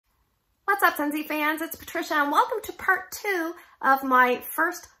What's up, Scentsy fans? It's Patricia and welcome to part 2 of my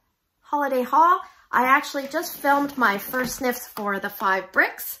first holiday haul. I actually just filmed my first sniffs for the 5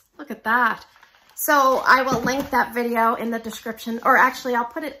 bricks. Look at that. So I will link that video in the description, or actually I'll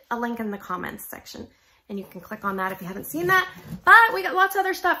put a link in the comments section and you can click on that if you haven't seen that. But we got lots of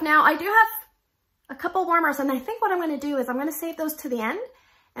other stuff now. I do have a couple warmers and I think what I'm going to do is I'm going to save those to the end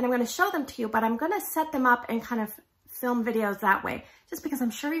and I'm going to show them to you, but I'm going to set them up and kind of film videos that way, just because I'm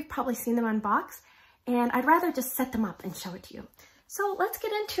sure you've probably seen them unboxed and I'd rather just set them up and show it to you. So let's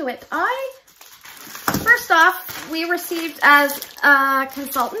get into it. First off, we received as a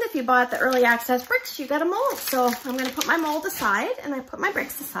consultant, if you bought the early access bricks, you got a mold. So I'm going to put my mold aside and I put my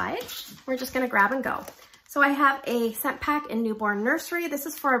bricks aside. We're just going to grab and go. So I have a scent pack in Newborn Nursery. This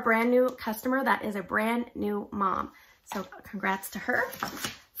is for a brand new customer that is a brand new mom. So congrats to her.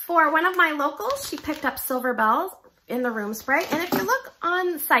 For one of my locals, she picked up Silver Bells in the room spray. And if you look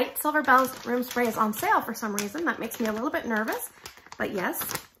on the site, Silver Bells room spray is on sale for some reason. That makes me a little bit nervous, but yes.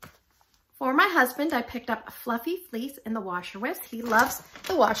 For my husband, I picked up a Fluffy Fleece in the Washer Whiffs. He loves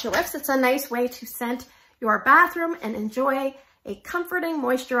the Washer Whiffs. It's a nice way to scent your bathroom and enjoy a comforting,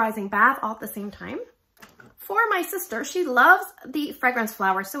 moisturizing bath all at the same time. For my sister, she loves the fragrance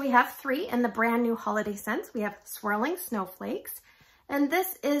flowers. So we have 3 in the brand new holiday scents. We have Swirling Snowflakes, and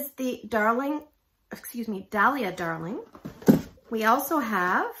this is the Dahlia Darling. We also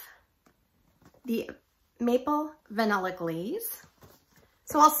have the Maple Vanilla Glaze.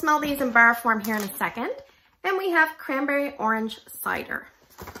 So I'll smell these in bar form here in a second. And we have Cranberry Orange Cider.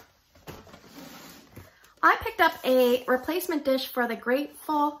 I picked up a replacement dish for the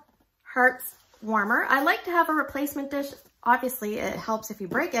Grateful Hearts warmer. I like to have a replacement dish. Obviously, it helps if you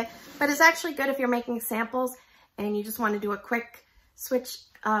break it, but it's actually good if you're making samples and you just want to do a quick switch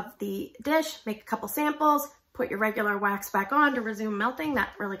of the dish, make a couple samples, put your regular wax back on to resume melting. That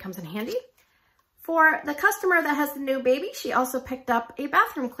really comes in handy. For the customer that has the new baby, she also picked up a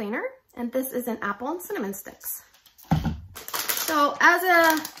bathroom cleaner, and this is an apple and cinnamon sticks. So as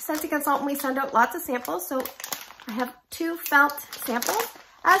a Scentsy consultant, we send out lots of samples. So I have 2 felt samples.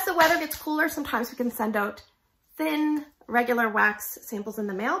 As the weather gets cooler, sometimes we can send out thin, regular wax samples in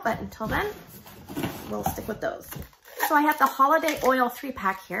the mail, but until then, we'll stick with those. So I have the Holiday Oil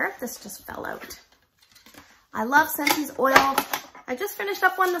 3-pack here. This just fell out. I love Scentsy's oil. I just finished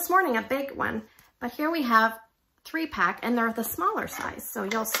up one this morning, a big one. But here we have 3-pack, and they're the smaller size. So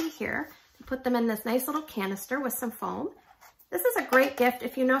you'll see here, you put them in this nice little canister with some foam. This is a great gift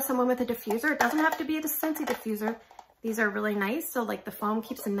if you know someone with a diffuser. It doesn't have to be the Scentsy diffuser. These are really nice. So like the foam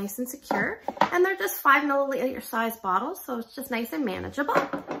keeps them nice and secure. And they're just 5 milliliter size bottles. So it's just nice and manageable.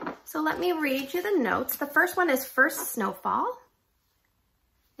 So let me read you the notes. The first one is First Snowfall.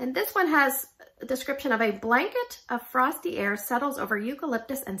 And this one has a description of a blanket of frosty air settles over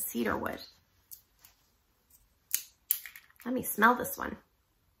eucalyptus and cedar wood. Let me smell this one.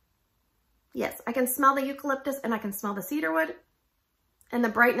 Yes, I can smell the eucalyptus and I can smell the cedar wood and the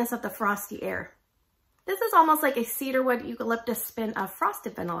brightness of the frosty air. This is almost like a cedarwood eucalyptus spin of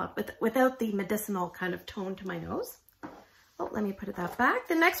frosted vanilla without the medicinal kind of tone to my nose. Oh, let me put that back.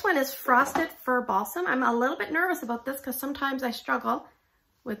 The next one is Frosted Fir Balsam. I'm a little bit nervous about this because sometimes I struggle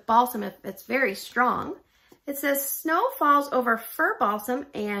with balsam if it's very strong. It says snow falls over fir balsam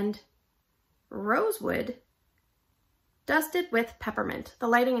and rosewood dusted with peppermint. The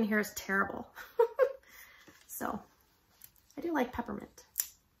lighting in here is terrible. So I do like peppermint.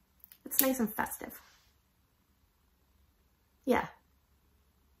 It's nice and festive. Yeah.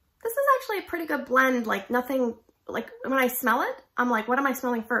 This is actually a pretty good blend. Like nothing, like when I smell it, I'm like, what am I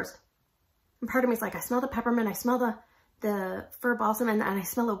smelling first? And part of me is like, I smell the peppermint, I smell the fir balsam, and I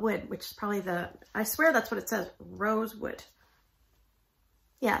smell a wood, which is probably I swear that's what it says, rosewood.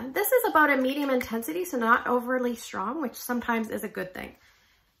 Yeah, this is about a medium intensity, so not overly strong, which sometimes is a good thing.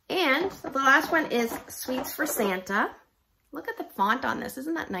 And the last one is Sweets for Santa. Look at the font on this.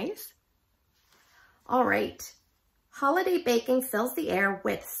 Isn't that nice? All right. Holiday baking fills the air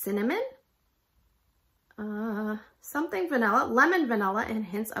with cinnamon, something vanilla, lemon vanilla, and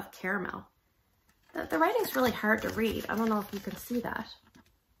hints of caramel. The writing's really hard to read. I don't know if you can see that.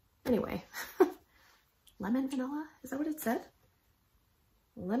 Anyway, lemon vanilla, is that what it said?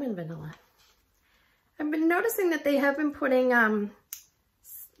 Lemon vanilla. I've been noticing that they have been putting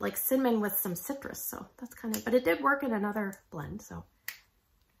like cinnamon with some citrus, so that's kind of, but it did work in another blend. So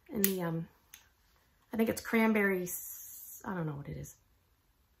in the I think it's cranberries, I don't know what it is.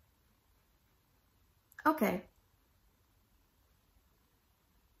 Okay.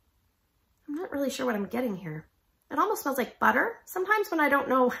 I'm not really sure what I'm getting here. It almost smells like butter. Sometimes when I don't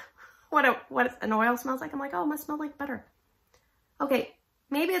know what an oil smells like, I'm like, oh, it must smell like butter. Okay,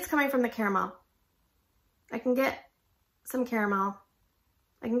 Maybe it's coming from the caramel. I can get some caramel.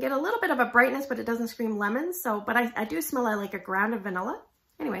 I can get a little bit of a brightness, but it doesn't scream lemon. So, but I do smell like a ground of vanilla.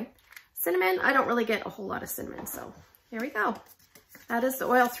 Anyway, cinnamon, I don't really get a whole lot of cinnamon. So here we go. That is the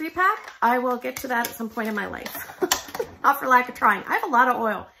oil 3-pack. I will get to that at some point in my life. Not for lack of trying. I have a lot of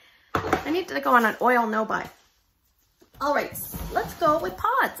oil. I need to go on an oil no-buy. All right, let's go with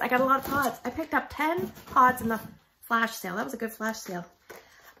pods. I got a lot of pods. I picked up 10 pods in the flash sale. That was a good flash sale.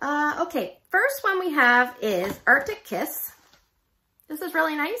 Okay, first one we have is Arctic Kiss. This is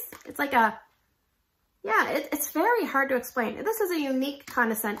really nice. It's like a, yeah, it's very hard to explain. This is a unique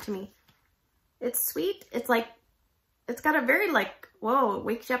kind of scent to me. It's sweet. It's like, it's got a very like, whoa,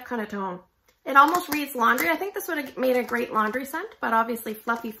 wakes you up kind of tone. It almost reads laundry. I think this would have made a great laundry scent, but obviously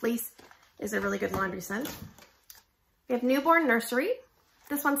Fluffy Fleece is a really good laundry scent. We have Newborn Nursery.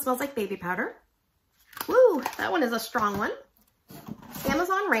 This one smells like baby powder. Woo, that one is a strong one.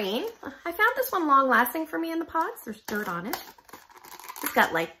 Amazon Rain. I found this one long lasting for me in the pods. There's dirt on it.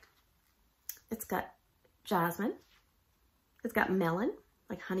 It's got jasmine. It's got melon,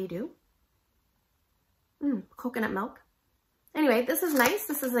 like honeydew. Coconut milk. Anyway, this is nice.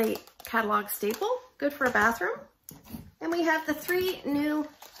 This is a catalog staple. Good for a bathroom. And we have the 3 new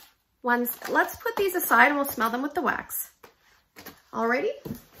ones. Let's put these aside and we'll smell them with the wax. Alrighty.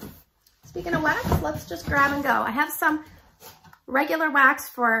 Speaking of wax, let's just grab and go. I have some regular wax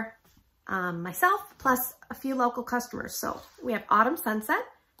for myself, plus a few local customers. So we have Autumn Sunset.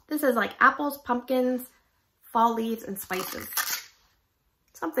 This is like apples, pumpkins, fall leaves, and spices.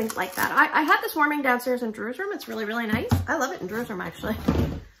 Something like that. I had this warming downstairs in Drew's room. It's really, really nice. I love it in Drew's room, actually.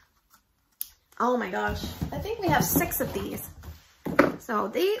 Oh my gosh. I think we have 6 of these. So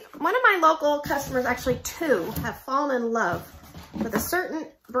one of my local customers, actually 2, have fallen in love with a certain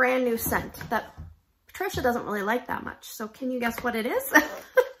brand new scent that Patricia doesn't really like that much. So can you guess what it is?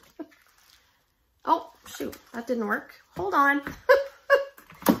 Oh, shoot. That didn't work. Hold on.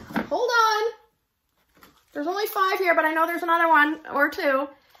 Hold on. There's only 5 here, but I know there's another one or 2.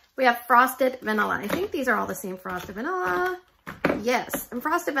 We have Frosted Vanilla. I think these are all the same Frosted Vanilla. Yes. And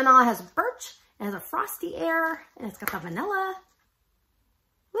Frosted Vanilla has birch. It has a frosty air. And it's got the vanilla.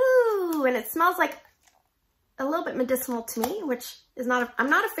 Woo! And it smells like a little bit medicinal to me, which is I'm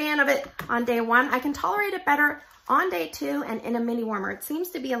not a fan of it on day 1. I can tolerate it better on day 2 and in a mini warmer. It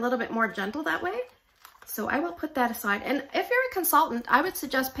seems to be a little bit more gentle that way. So I will put that aside. And if you're a consultant, I would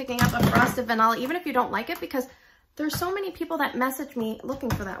suggest picking up a Frosted Vanilla, even if you don't like it, because there's so many people that message me looking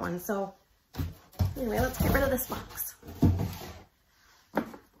for that one. So anyway, let's get rid of this box.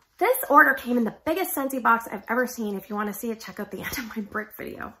 This order came in the biggest Scentsy box I've ever seen. If you want to see it, check out the end of my brick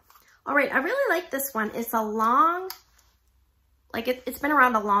video. All right, I really like this one. It's a long, like it's been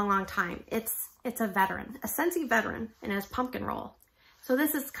around a long, long time. It's a veteran, a Scentsy veteran, and it has pumpkin roll. So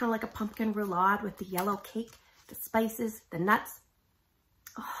this is kind of like a pumpkin roulade with the yellow cake, the spices, the nuts.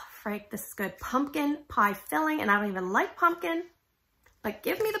 Oh, Frank, this is good. Pumpkin pie filling, and I don't even like pumpkin, but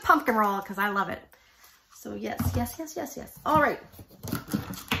give me the pumpkin roll because I love it. So yes, yes, yes, yes, yes. All right.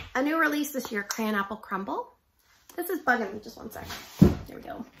 A new release this year, Crayon Apple Crumble. This is bugging me. Just one second. There we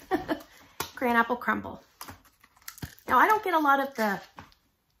go. Crayon Apple Crumble. Now, I don't get a lot of the...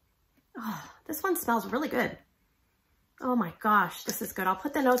 Oh, this one smells really good. Oh my gosh, this is good. I'll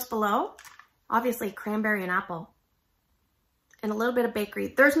put the notes below. Obviously, cranberry and apple. And a little bit of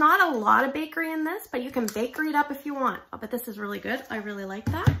bakery. There's not a lot of bakery in this, but you can bakery it up if you want. Oh, but this is really good. I really like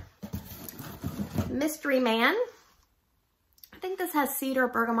that. Mystery Man. I think this has cedar,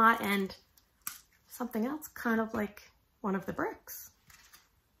 bergamot, and something else, kind of like one of the bricks.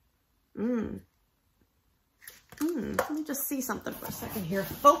 Let me just see something for a second here,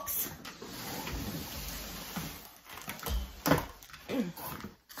 folks.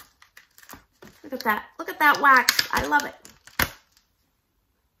 Look at that. Look at that wax. I love it.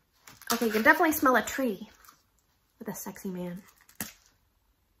 Okay, you can definitely smell a tree with a sexy man.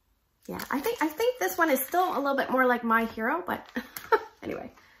 Yeah, I think this one is still a little bit more like My Hero, but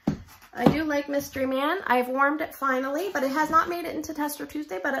anyway. I do like Mystery Man. I've warmed it finally, but it has not made it into Tester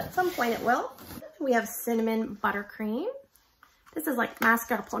Tuesday, but at some point it will. We have cinnamon buttercream. This is like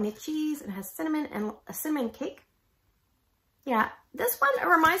mascarpone cheese. It has cinnamon and a cinnamon cake. Yeah, this one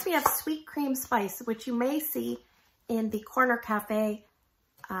reminds me of sweet cream spice, which you may see in the Corner Cafe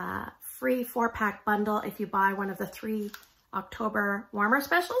free 4-pack bundle if you buy one of the 3 October warmer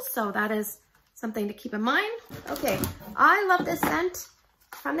specials. So that is something to keep in mind. Okay, I love this scent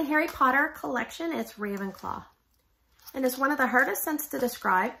from the Harry Potter collection. It's Ravenclaw. And it's one of the hardest scents to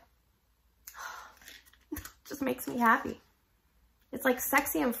describe. It just makes me happy. It's like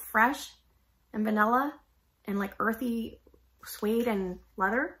sexy and fresh and vanilla and like earthy suede and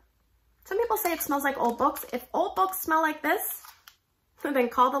leather. Some people say it smells like old books. If old books smell like this, then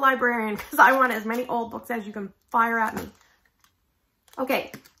call the librarian because I want as many old books as you can fire at me.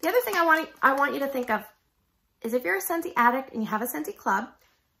 Okay, the other thing I want you to think of is if you're a Scentsy addict and you have a Scentsy club,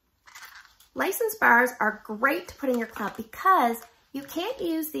 license bars are great to put in your club because you can't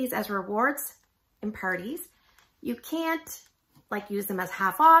use these as rewards in parties. You can't like use them as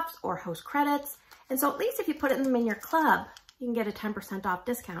half-offs or host credits. And so at least if you put them in your club, you can get a 10% off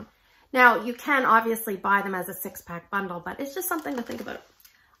discount. Now, you can obviously buy them as a 6-pack bundle, but it's just something to think about.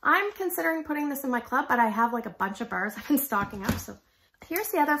 I'm considering putting this in my club, but I have like a bunch of bars I've been stocking up. So here's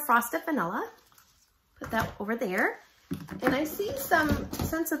the other frosted vanilla. Put that over there. And I see some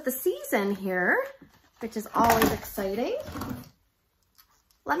Scents of the Season here, which is always exciting.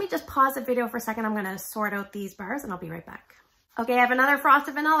 Let me just pause the video for a second. I'm going to sort out these bars and I'll be right back. Okay, I have another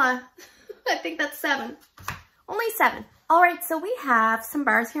frosted vanilla. I think that's 7. Only 7. All right, so we have some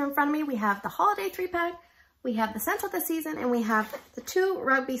bars here in front of me. We have the Holiday 3-pack, we have the Scents of the Season, and we have the 2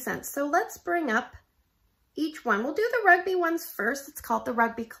 Rugby scents. So let's bring up each one. We'll do the Rugby ones first. It's called the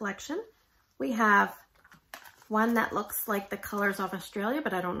Rugby Collection. We have one that looks like the colors of Australia,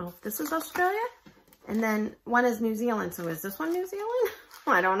 but I don't know if this is Australia. And then one is New Zealand. So is this one New Zealand?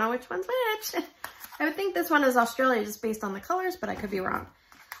 I don't know which one's which. I would think this one is Australia just based on the colors, but I could be wrong.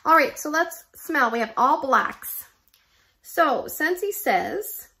 All right, so let's smell. We have all blacks. So Scentsy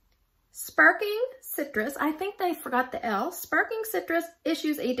says, sparking citrus, I think they forgot the L. Sparking citrus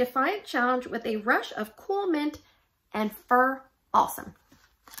issues a defiant challenge with a rush of cool mint and fir balsam.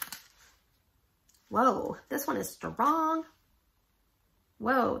 Whoa, this one is strong.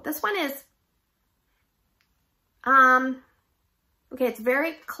 Whoa, this one is, okay, it's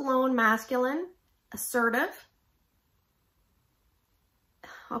very cologne masculine, assertive.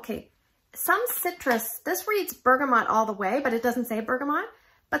 Okay. Some citrus, this reads bergamot all the way, but it doesn't say bergamot.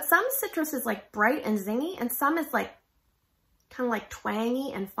 But some citrus is like bright and zingy, and some is like kind of like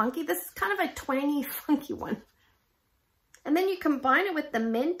twangy and funky. This is kind of a twangy, funky one. And then you combine it with the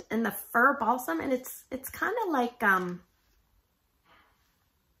mint and the fir balsam, and it's kind of like,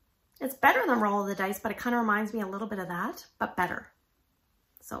 it's better than Roll of the Dice, but it kind of reminds me a little bit of that, but better.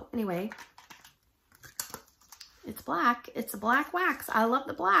 So anyway, it's black. It's a black wax. I love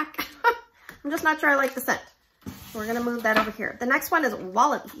the black. I'm just not sure I like the scent. So we're going to move that over here. The next one is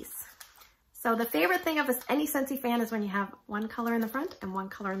Wallabies. So the favorite thing of any Scentsy fan is when you have one color in the front and one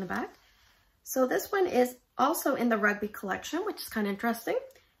color in the back. So this one is also in the Rugby collection, which is kind of interesting.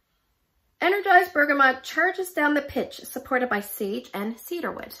 Energized bergamot charges down the pitch, supported by sage and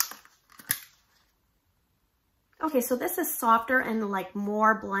cedarwood. Okay, so this is softer and like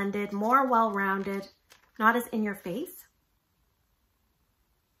more blended, more well-rounded, not as in your face.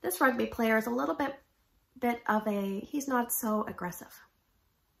 This Rugby player is a little bit of a, he's not so aggressive.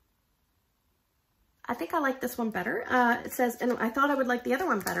 I think I like this one better. It says, and I thought I would like the other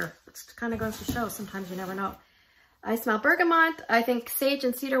one better, which kind of goes to show, sometimes you never know. I smell bergamot. I think sage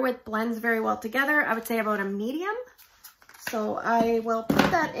and cedarwood blends very well together. I would say about a medium. So I will put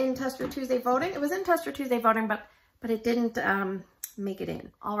that in Tester Tuesday voting. It was in Tester Tuesday voting, but it didn't make it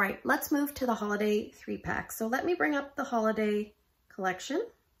in. All right, let's move to the Holiday 3-pack. So let me bring up the Holiday collection.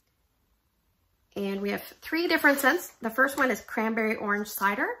 And we have 3 different scents. The first one is Cranberry Orange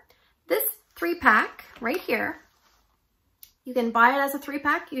Cider. This 3-pack right here, you can buy it as a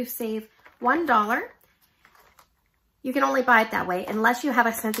 3-pack. You save $1. You can only buy it that way unless you have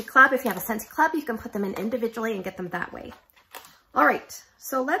a Scentsy club. If you have a Scentsy club, you can put them in individually and get them that way. All right,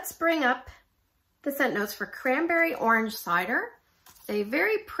 so let's bring up the scent notes for Cranberry Orange Cider. It's a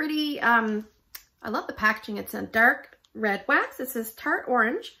very pretty, I love the packaging. It's a dark red wax. It says tart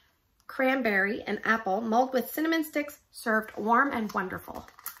orange, cranberry, and apple, mulled with cinnamon sticks, served warm and wonderful.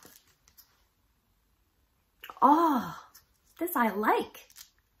 Oh, this I like.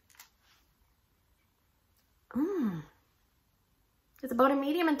 It's about a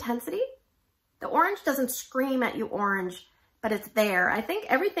medium intensity. The orange doesn't scream at you orange, but it's there. I think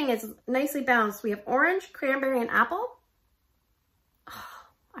everything is nicely balanced. We have orange, cranberry, and apple. Oh,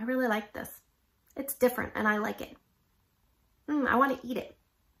 I really like this. It's different and I like it. I want to eat it.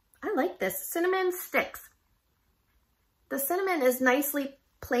 I like this. Cinnamon sticks. The cinnamon is nicely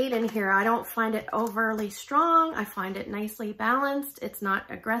played in here. I don't find it overly strong. I find it nicely balanced. It's not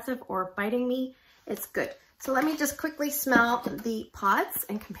aggressive or biting me. It's good. So let me just quickly smell the pods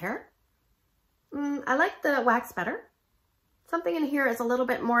and compare. I like the wax better. Something in here is a little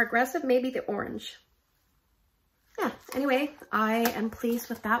bit more aggressive, maybe the orange. Yeah, anyway, I am pleased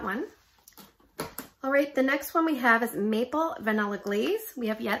with that one. All right, the next one we have is Maple Vanilla Glaze. We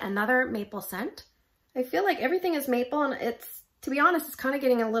have yet another maple scent. I feel like everything is maple, and it's, to be honest, it's kind of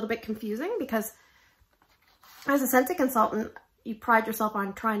getting a little bit confusing because as a Scentsy consultant, you pride yourself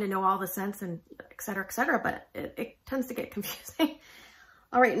on trying to know all the scents and et cetera, but it tends to get confusing.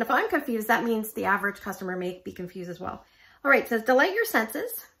 All right, and if I'm confused, that means the average customer may be confused as well. All right, it says, delight your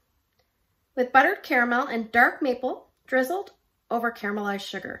senses with buttered caramel and dark maple drizzled over caramelized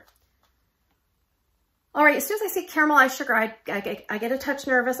sugar. All right, as soon as I see caramelized sugar, I get a touch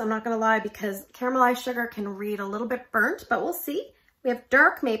nervous, I'm not gonna lie, because caramelized sugar can read a little bit burnt, but we'll see. We have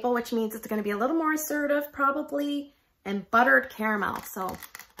dark maple, which means it's gonna be a little more assertive probably, and buttered caramel. So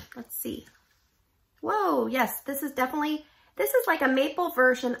let's see. Whoa, yes, this is like a maple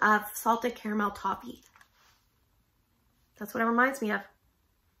version of salted caramel toffee. That's what it reminds me of.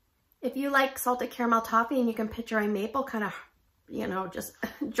 If you like salted caramel toffee and you can picture a maple kind of, you know, just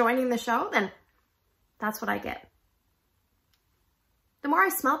joining the show, then that's what I get. The more I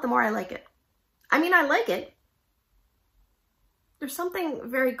smell it, the more I like it. I mean, I like it. There's something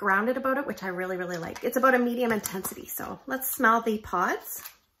very grounded about it, which I really, really like. It's about a medium intensity. So let's smell the pods.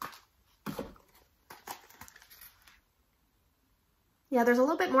 Yeah, there's a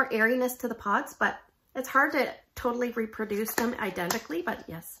little bit more airiness to the pods, but it's hard to totally reproduce them identically, but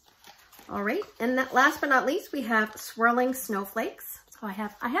yes. All right, and last but not least, we have swirling snowflakes. So I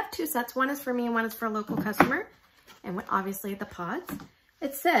have two sets. One is for me and one is for a local customer, and obviously the pods.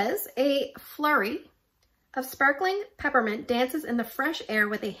 It says, a flurry of sparkling peppermint dances in the fresh air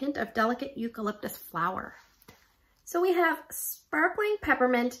with a hint of delicate eucalyptus flower. So we have sparkling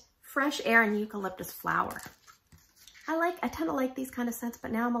peppermint, fresh air, and eucalyptus flower. I tend to like these kind of scents,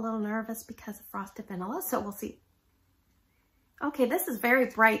 but now I'm a little nervous because of frosted vanilla, so we'll see. Okay, this is very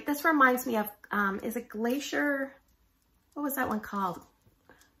bright. This reminds me of, is it Glacier? What was that one called?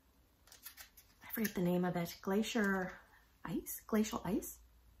 I forget the name of it. Glacier ice? Glacial ice?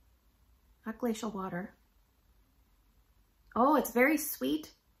 Not glacial water. Oh, it's very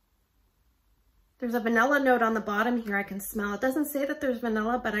sweet. There's a vanilla note on the bottom here I can smell. It doesn't say that there's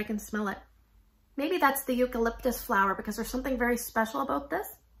vanilla, but I can smell it. Maybe that's the eucalyptus flower because there's something very special about this.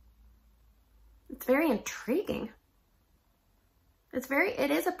 It's very intriguing.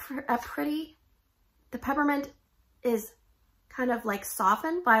 It is a pretty, the peppermint is kind of like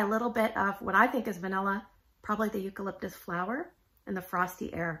softened by a little bit of what I think is vanilla, probably the eucalyptus flower and the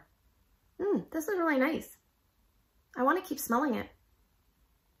frosty air. This is really nice. I want to keep smelling it.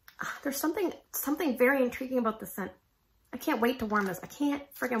 There's something very intriguing about the scent. I can't wait to warm this. I can't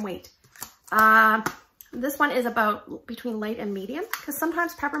friggin' wait. This one is about between light and medium because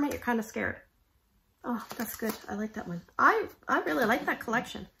sometimes peppermint, you're kind of scared. Oh, that's good. I like that one. I really like that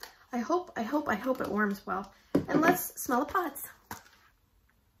collection. I hope it warms well. And let's smell the pods.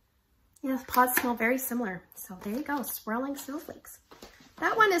 Yeah, the pods smell very similar. So there you go, swirling snowflakes.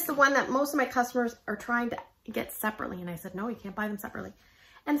 That one is the one that most of my customers are trying to get separately. And I said, no, you can't buy them separately.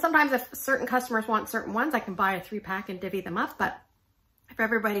 And sometimes if certain customers want certain ones, I can buy a 3-pack and divvy them up. But if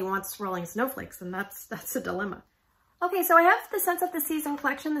everybody wants swirling snowflakes, then that's a dilemma. Okay, so I have the Scents of the Season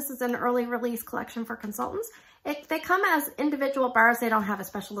collection. This is an early release collection for consultants. They come as individual bars. They don't have a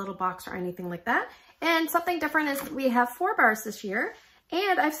special little box or anything like that. And something different is we have 4 bars this year.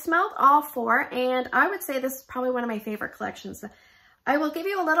 And I've smelled all 4. And I would say this is probably one of my favorite collections. I will give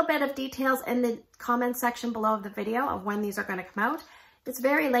you a little bit of details in the comment section below the video of when these are going to come out. It's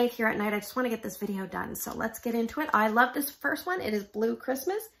very late here at night. I just want to get this video done. So let's get into it. I love this first one. It is Blue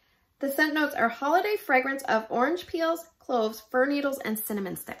Christmas. The scent notes are holiday fragrance of orange peels, cloves, fir needles, and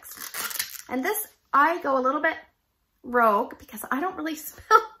cinnamon sticks. And this, I go a little bit rogue because I don't really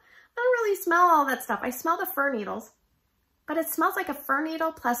smell all that stuff. I smell the fir needles, but it smells like a fir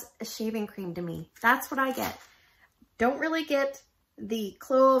needle plus a shaving cream to me. That's what I get. Don't really get the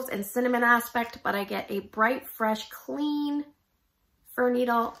cloves and cinnamon aspect, but I get a bright, fresh, clean fir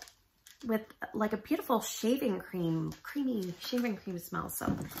needle with like a beautiful shaving cream, creamy shaving cream smell. So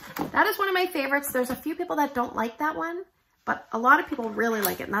that is one of my favorites. There's a few people that don't like that one, but a lot of people really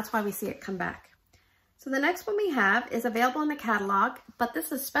like it, and that's why we see it come back. So the next one we have is available in the catalog, but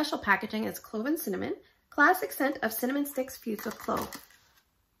this is special packaging. It's clove and cinnamon, classic scent of cinnamon sticks fused with clove.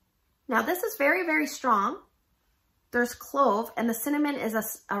 Now this is very, very strong. There's clove and the cinnamon is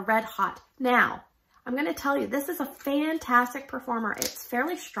a red hot. Now, I'm going to tell you, this is a fantastic performer. It's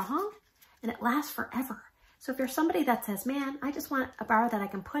fairly strong and it lasts forever. So if you're somebody that says, man, I just want a bar that I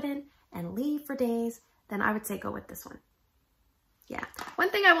can put in and leave for days, then I would say go with this one. Yeah. One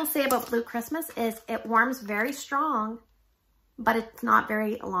thing I will say about Blue Christmas is it warms very strong, but it's not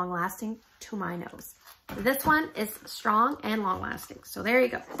very long lasting to my nose. This one is strong and long lasting. So there you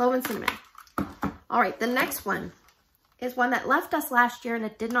go, clove and cinnamon. All right, the next one is one that left us last year and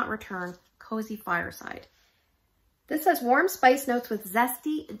it did not return, Cozy Fireside. This has warm spice notes with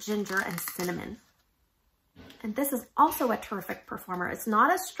zesty ginger and cinnamon. And this is also a terrific performer. It's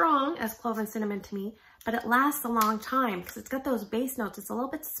not as strong as clove and cinnamon to me, but it lasts a long time because it's got those base notes. It's a little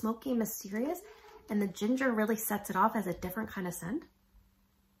bit smoky and mysterious, and the ginger really sets it off as a different kind of scent.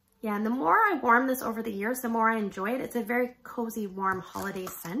 Yeah, and the more I warm this over the years, the more I enjoy it. It's a very cozy, warm holiday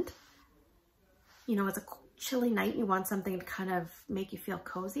scent. You know, it's a chilly night, you want something to kind of make you feel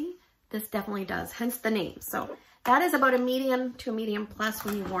cozy. This definitely does, hence the name. So that is about a medium to a medium plus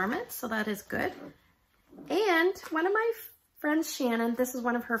when you warm it, so that is good. And one of my friends, Shannon, this is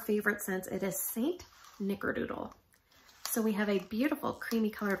one of her favorite scents. It is Saint Nickerdoodle. So we have a beautiful creamy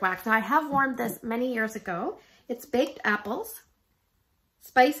colored wax. Now I have warmed this many years ago. It's baked apples,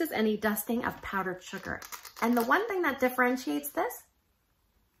 spices, and a dusting of powdered sugar. And the one thing that differentiates this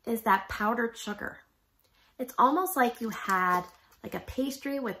is that powdered sugar. It's almost like you had like a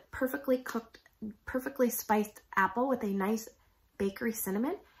pastry with perfectly cooked, perfectly spiced apple with a nice bakery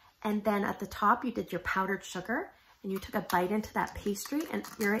cinnamon. And then at the top, you did your powdered sugar and you took a bite into that pastry and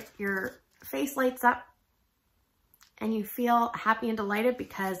your face lights up and you feel happy and delighted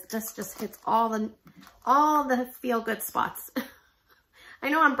because this just hits all the feel-good spots. I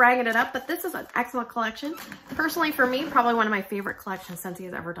know I'm bragging it up, but this is an excellent collection. Personally, for me, probably one of my favorite collections Scentsy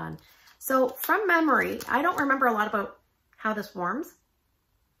has ever done. So from memory, I don't remember a lot about how this warms,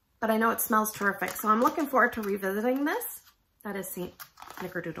 but I know it smells terrific. So I'm looking forward to revisiting this. That is Saint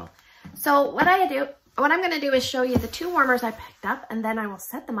Nickerdoodle. So what I'm going to do is show you the two warmers I picked up, and then I will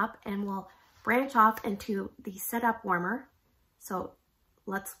set them up and we'll branch off into the setup warmer. So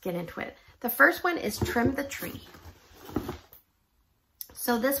let's get into it. The first one is Trim the Tree.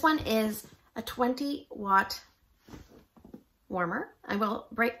 So this one is a 20-watt warmer. I will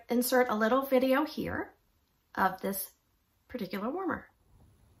insert a little video here of this particular warmer.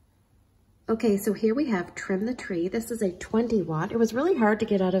 Okay, so here we have Trim the Tree. This is a 20-watt. It was really hard to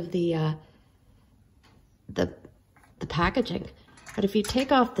get out of the packaging. But if you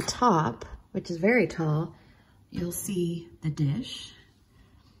take off the top, which is very tall, you'll see the dish.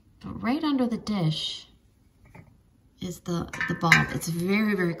 But right under the dish is the bulb. It's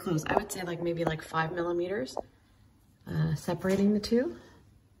very, very close. I would say like maybe like 5 millimeters separating the two.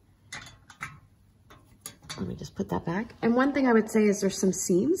 Let me just put that back. And one thing I would say is there's some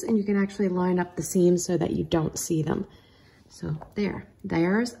seams and you can actually line up the seams so that you don't see them. So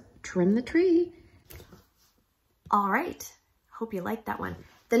there's Trim the Tree. All right, hope you like that one.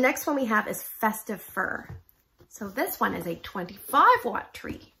 The next one we have is Festive Fir. So this one is a 25-watt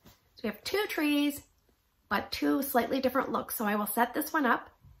tree. So we have two trees, but two slightly different looks. So I will set this one up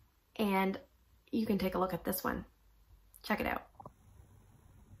and you can take a look at this one. Check it out.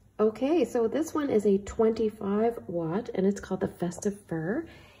 Okay, so this one is a 25-watt and it's called the Festive Fir.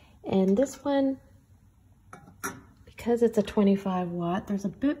 And this one, because it's a 25-watt, there's a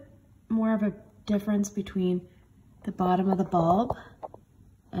bit more of a difference between the bottom of the bulb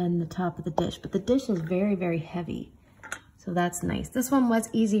and the top of the dish. But the dish is very, very heavy. So that's nice. This one was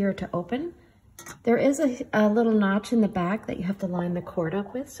easier to open. There is a little notch in the back that you have to line the cord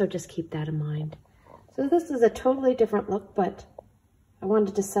up with, so just keep that in mind. So this is a totally different look, but I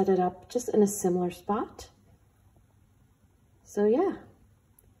wanted to set it up just in a similar spot. So yeah,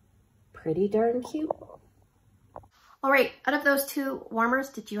 pretty darn cute. All right, out of those two warmers,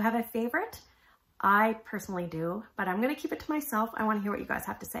 did you have a favorite? I personally do, but I'm gonna keep it to myself. I wanna hear what you guys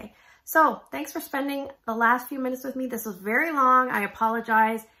have to say. So thanks for spending the last few minutes with me. This was very long, I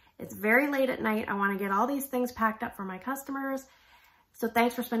apologize. It's very late at night. I wanna get all these things packed up for my customers. So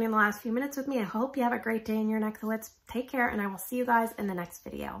thanks for spending the last few minutes with me. I hope you have a great day in your neck of the woods. Take care, and I will see you guys in the next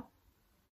video.